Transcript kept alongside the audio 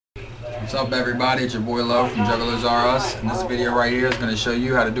What's up, everybody? It's your boy Lo from Juggalo are Us, and this video right here is going to show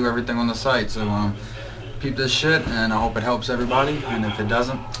you how to do everything on the site. So peep this shit, and I hope it helps everybody. And if it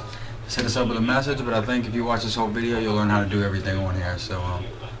doesn't, just hit us up with a message. But I think if you watch this whole video, you'll learn how to do everything on here. So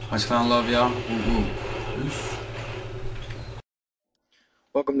much fun, love y'all.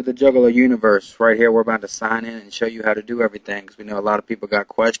 Welcome to the Juggalo universe. Right here, we're about to sign in and show you how to do everything. Because we know a lot of people got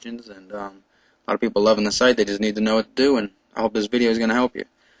questions, and a lot of people loving the site. They just need to know what to do, and I hope this video is going to help you.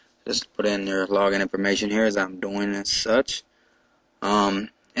 Just put in your login information here as I'm doing as such.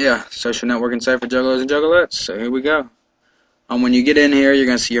 Yeah, social networking site for juggalos and juggalettes. So here we go. When you get in here, you're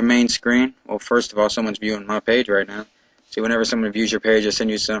going to see your main screen. Well, first of all, someone's viewing my page right now. See, whenever someone views your page, I send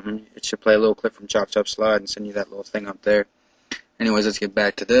you something. It should play a little clip from Chop Chop Slide and send you that little thing up there. Anyways, let's get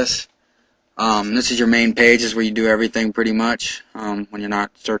back to this. This is your main page. This is where you do everything pretty much when you're not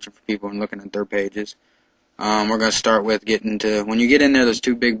searching for people and looking at their pages. We're going to start with getting to, when you get in there, there's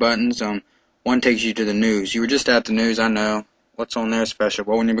two big buttons. One takes you to the news. You were just at the news, I know. What's on there special?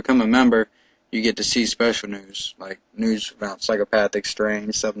 Well, when you become a member, you get to see special news, like news about psychopathic,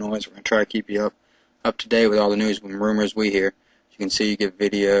 strange, sub-noise. We're going to try to keep you up to date with all the news and rumors we hear. You can see you get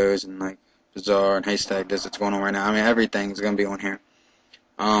videos and like bizarre and haystack this that's going on right now. I mean, everything's going to be on here.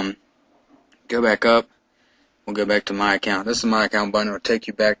 Go back up. We'll go back to my account. This is my account button. It will take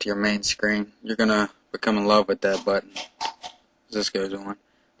you back to your main screen. You're going to become in love with that button as this goes on.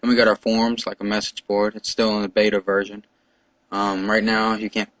 Then we got our forums, like a message board. It's still in the beta version. Right now, you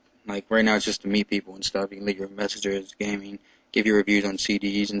can't, like, right now it's just to meet people and stuff. You can leave your messages, gaming, give your reviews on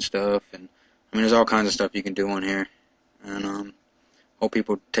CDs and stuff. And, I mean, there's all kinds of stuff you can do on here. And, hope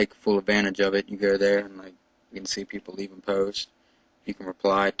people take full advantage of it. You go there and, like, you can see people leaving posts. You can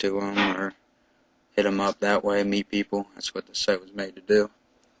reply to them or hit them up that way, meet people. That's what the site was made to do.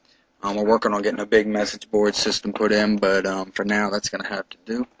 We're working on getting a big message board system put in, but for now, that's going to have to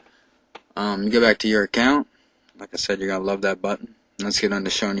do. You go back to your account. Like I said, you're going to love that button. Let's get on to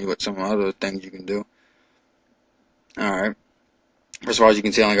showing you what some other things you can do. Alright. First of all, as you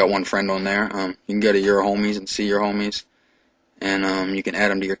can see, I only got one friend on there. You can go to your homies and see your homies. And you can add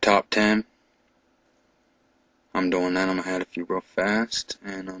them to your top 10. I'm doing that. I'm going to add a few real fast.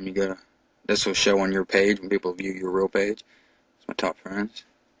 And you go to, this will show on your page when people view your real page. It's my top friends.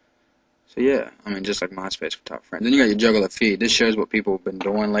 So yeah, I mean, just like MySpace for top friends. Then you got your Juggalo feed. This shows what people have been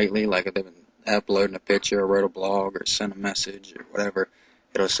doing lately, like if they've been uploading a picture or wrote a blog or sent a message or whatever.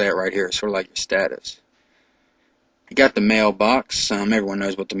 It'll say it right here. It's sort of like your status. You got the mailbox. Everyone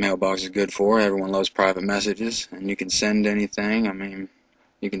knows what the mailbox is good for. Everyone loves private messages, and you can send anything. I mean,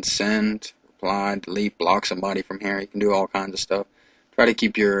 you can send, reply, delete, block somebody from here. You can do all kinds of stuff. Try to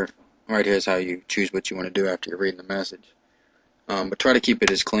keep your, right here is how you choose what you want to do after you're reading the message. But try to keep it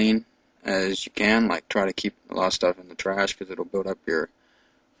as clean as you can. Like, try to keep a lot of stuff in the trash because it'll build up your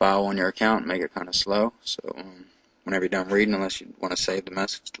file on your account and make it kind of slow. So whenever you're done reading, unless you want to save the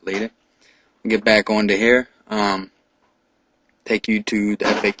message, delete it. Get back onto here. Take you to the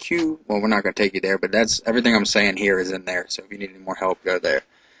FAQ. Well, we're not going to take you there, but that's everything I'm saying here is in there. So if you need any more help, go there.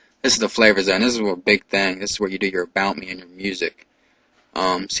 This is the flavor zone. This is a big thing. This is where you do your about me and your music.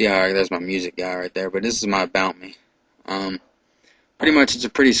 See how there's my music guy right there, but this is my about me. Pretty much it's a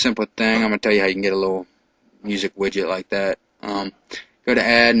pretty simple thing. I'm going to tell you how you can get a little music widget like that. Go to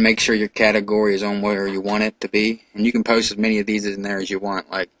add, make sure your category is on where you want it to be. And you can post as many of these in there as you want.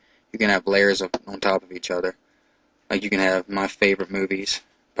 Like, you can have layers on top of each other. Like, you can have my favorite movies,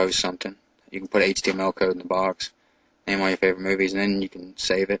 post something. You can put HTML code in the box, name all your favorite movies, and then you can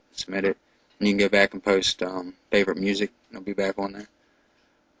save it, submit it. And you can go back and post favorite music, and it'll be back on there.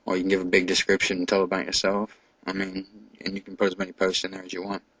 Or you can give a big description and tell about yourself. I mean, and you can put as many posts in there as you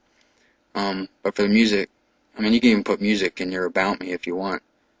want. But for the music, I mean, you can even put music in your About Me if you want.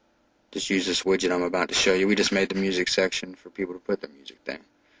 Just use this widget I'm about to show you. We just made the music section for people to put the music thing.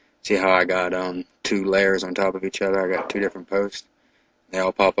 See how I got 2 layers on top of each other? I got 2 different posts. They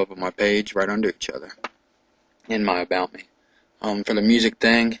all pop up on my page right under each other in my About Me. For the music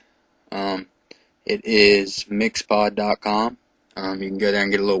thing, it is mixpod.com. You can go there and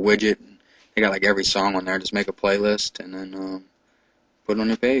get a little widget. They got like every song on there. Just make a playlist and then put it on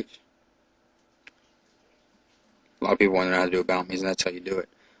your page. A lot of people want to know how to do About Me, and that's how you do it.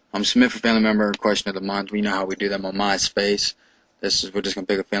 Submit for family member question of the month. We know how we do them on MySpace. We're just going to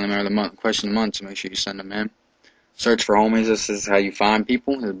pick a family member of the month, question of the month, so make sure you send them in. Search for homies. This is how you find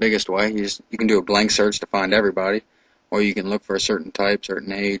people. The biggest way. You can do a blank search to find everybody, or you can look for a certain type,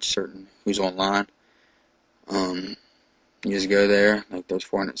 certain age, certain who's online. You just go there, like those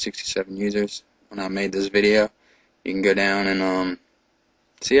 467 users. When I made this video, you can go down and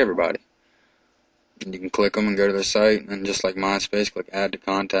see everybody. And you can click them and go to their site, and then just like MySpace, click Add to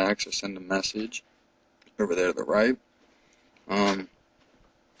Contacts or Send a Message over there to the right. And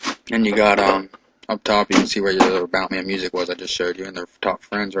you got up top, you can see where your About Me music was I just showed you, and their top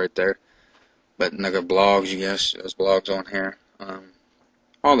friends right there. But in the blogs, you guess there's blogs on here,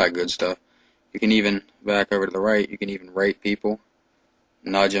 all that good stuff. You can even, back over to the right, you can even rate people,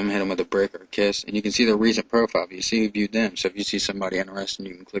 nudge them, hit them with a brick or a kiss, and you can see their recent profile. You see who viewed them. So if you see somebody interesting,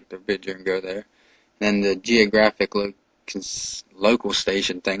 you can click their picture and go there. Then the geographic local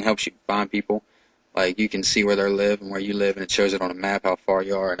station thing helps you find people. Like, you can see where they live and where you live, and it shows it on a map how far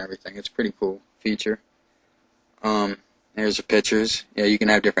you are and everything. It's a pretty cool feature. Here's the pictures. Yeah, you can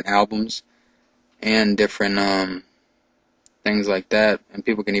have different albums and different things like that, and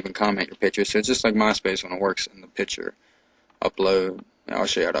people can even comment your pictures. So it's just like MySpace when it works in the picture upload. I'll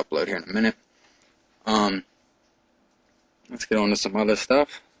show you how to upload here in a minute. Let's get on to some other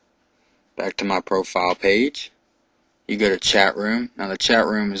stuff. Back to my profile page. You go to chat room. Now the chat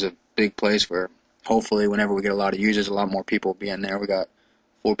room is a big place where hopefully whenever we get a lot of users, a lot more people will be in there. We got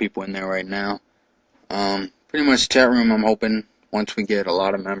 4 people in there right now. Pretty much chat room, I'm hoping once we get a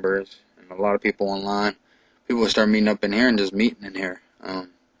lot of members and a lot of people online, people will start meeting up in here and just meeting in here.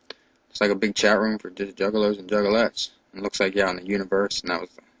 It's like a big chat room for just juggalos and juggalettes. It looks like, yeah, in the universe, and that was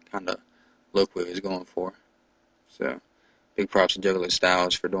the kind of look we was going for. So, big props to Juggalo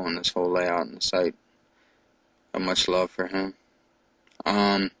Styles for doing this whole layout on the site. Much love for him.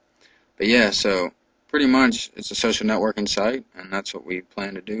 But yeah, so pretty much it's a social networking site, and that's what we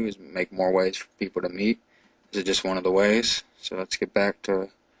plan to do, is make more ways for people to meet. This is just one of the ways. So let's get back to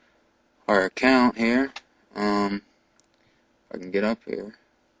our account here. If I can get up here. I'm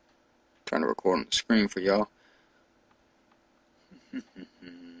trying to record on the screen for y'all.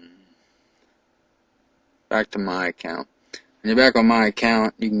 Back to my account. When you're back on my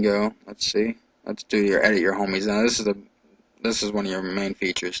account, you can go, let's see, let's do your edit your homies. Now this is one of your main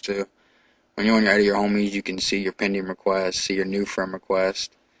features too. When you're on your edit your homies, you can see your pending requests, see your new friend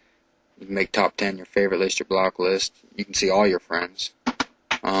request. You can make top 10 your favorite list, your block list. You can see all your friends.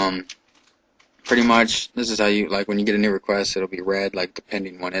 Pretty much, this is how you, like when you get a new request, it'll be red like the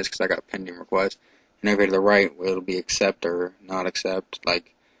pending one is, because I got a pending request. And over to the right, it'll be accept or not accept,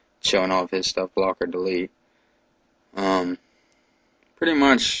 like showing off his stuff, block or delete. Pretty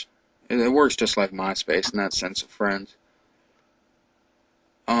much, it works just like MySpace in that sense of friends.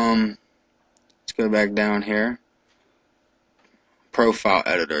 Let's go back down here. Profile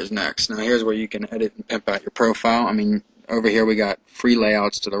editor is next. Now here's where you can edit and pimp out your profile. I mean, over here we got free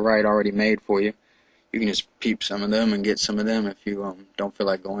layouts to the right already made for you. You can just peep some of them and get some of them if you don't feel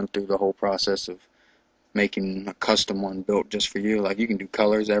like going through the whole process of making a custom one built just for you. Like, you can do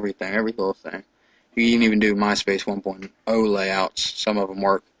colors, everything, every little thing. You can even do MySpace 1.0 layouts. Some of them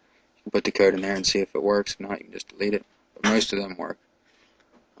work. You can put the code in there and see if it works. If not, you can just delete it. But most of them work.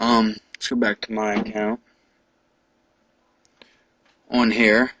 Let's go back to my account. On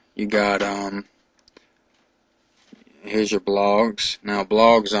here, you got, here's your blogs. Now,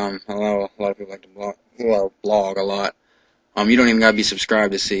 blogs, a lot of people like to blog a lot. You don't even gotta be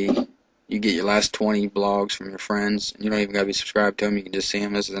subscribed to see. You get your last 20 blogs from your friends, and you don't even gotta be subscribed to them. You can just see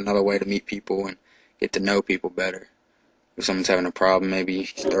them. This is another way to meet people and get to know people better. If someone's having a problem, maybe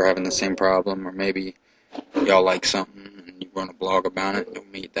they're having the same problem, or maybe y'all like something and you want to blog about it, you'll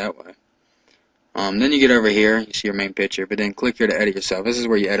meet that way. Then you get over here, you see your main picture, but then click here to edit yourself. This is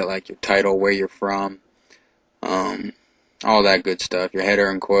where you edit like your title, where you're from, all that good stuff, your header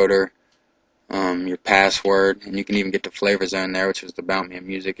and quoter, your password, and you can even get the flavor zone there, which is the About Me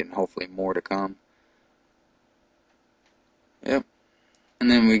music, and hopefully more to come. Yep. And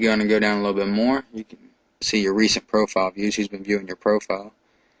then we're going to go down a little bit more. You can see your recent profile views, who's been viewing your profile.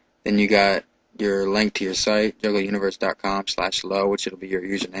 Then you got your link to your site, juggalouniverse.com/low, which it'll be your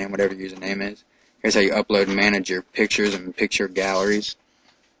username, whatever your username is. Here's how you upload and manage your pictures and picture galleries.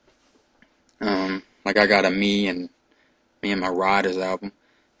 Like I got a me and my Riders album.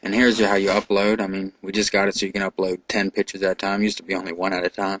 And here's how you upload. I mean, we just got it so you can upload 10 pictures at a time. Used to be only 1 at a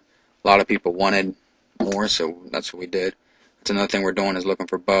time. A lot of people wanted more, so that's what we did. That's another thing we're doing, is looking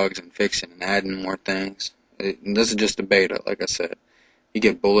for bugs and fixing and adding more things. This is just a beta, like I said. You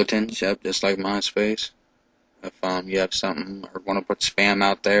get bulletins, yep, just like MySpace. If you have something or want to put spam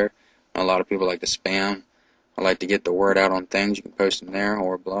out there, a lot of people like to spam. I like to get the word out on things. You can post them there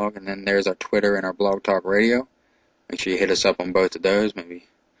or blog. And then there's our Twitter and our Blog Talk Radio. Make sure you hit us up on both of those. Maybe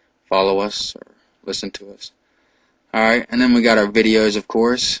follow us or listen to us. Alright, and then we got our videos, of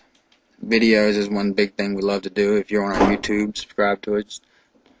course. Videos is one big thing we love to do. If you're on our YouTube, subscribe to it.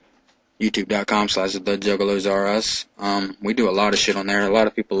 YouTube.com/TheJuggalosRUs. We do a lot of shit on there. A lot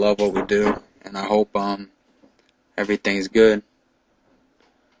of people love what we do. and I hope everything's good.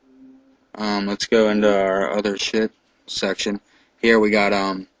 Let's go into our other shit section. Here we got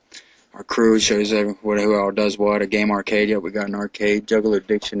our crew shows who all does what. A game arcade. Yep, we got an arcade. Juggalo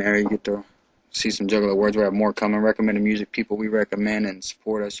dictionary. You get to see some Juggalo words. We have more coming. Recommended music people we recommend and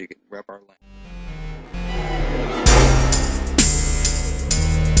support us. You can rep our link.